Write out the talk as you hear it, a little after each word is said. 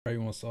Right,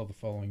 we want to solve the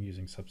following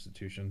using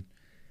substitution.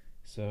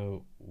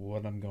 So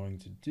what I'm going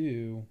to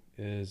do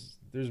is,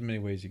 there's many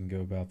ways you can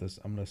go about this.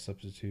 I'm going to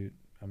substitute,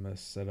 I'm going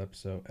to set up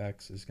so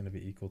x is going to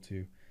be equal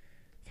to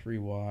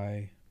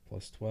 3y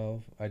plus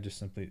 12. I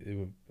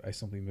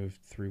simply moved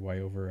 3y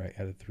over, I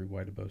added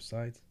 3y to both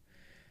sides.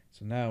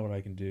 So now what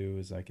I can do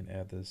is I can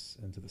add this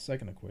into the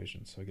second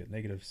equation. So I get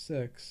negative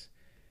 6,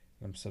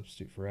 and I'm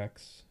substitute for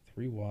x,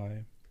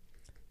 3y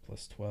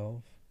plus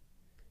 12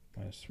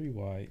 minus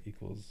 3y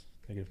equals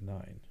negative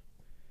 9.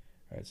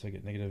 Alright, so I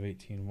get negative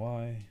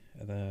 18y,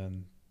 and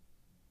then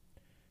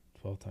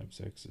 12 times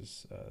 6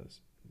 is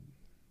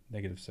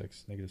negative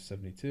 6, negative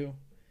 72,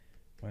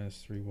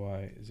 minus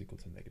 3y is equal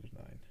to negative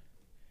 9.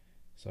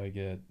 So I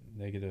get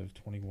negative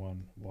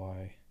 21y,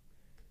 and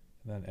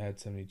then add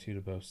 72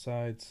 to both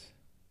sides.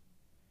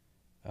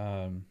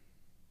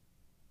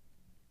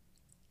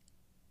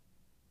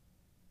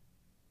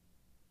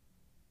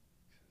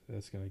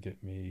 That's going to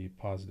get me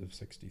positive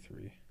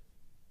 63.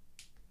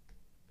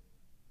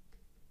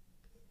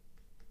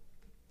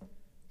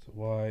 So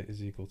y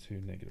is equal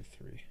to negative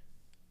 3.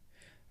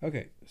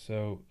 Okay,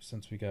 so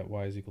since we got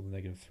y is equal to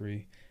negative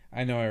 3,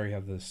 I know I already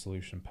have the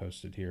solution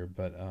posted here,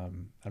 but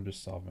I'm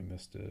just solving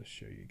this to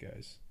show you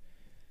guys.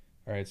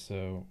 Alright,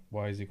 so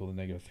y is equal to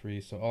negative 3.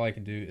 So all I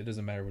can do, it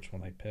doesn't matter which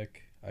one I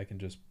pick, I can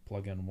just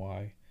plug in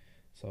y.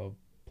 So I'll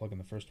plug in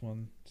the first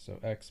one, so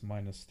x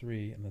minus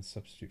 3, and then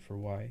substitute for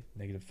y,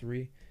 negative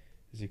 3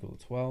 is equal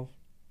to 12.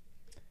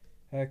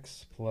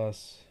 X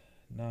plus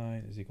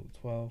 9 is equal to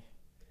 12.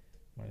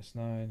 Minus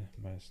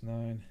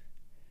 9,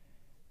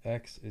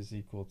 x is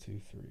equal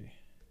to 3.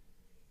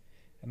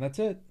 And that's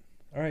it.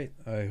 Alright,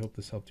 I hope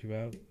this helped you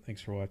out.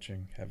 Thanks for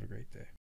watching. Have a great day.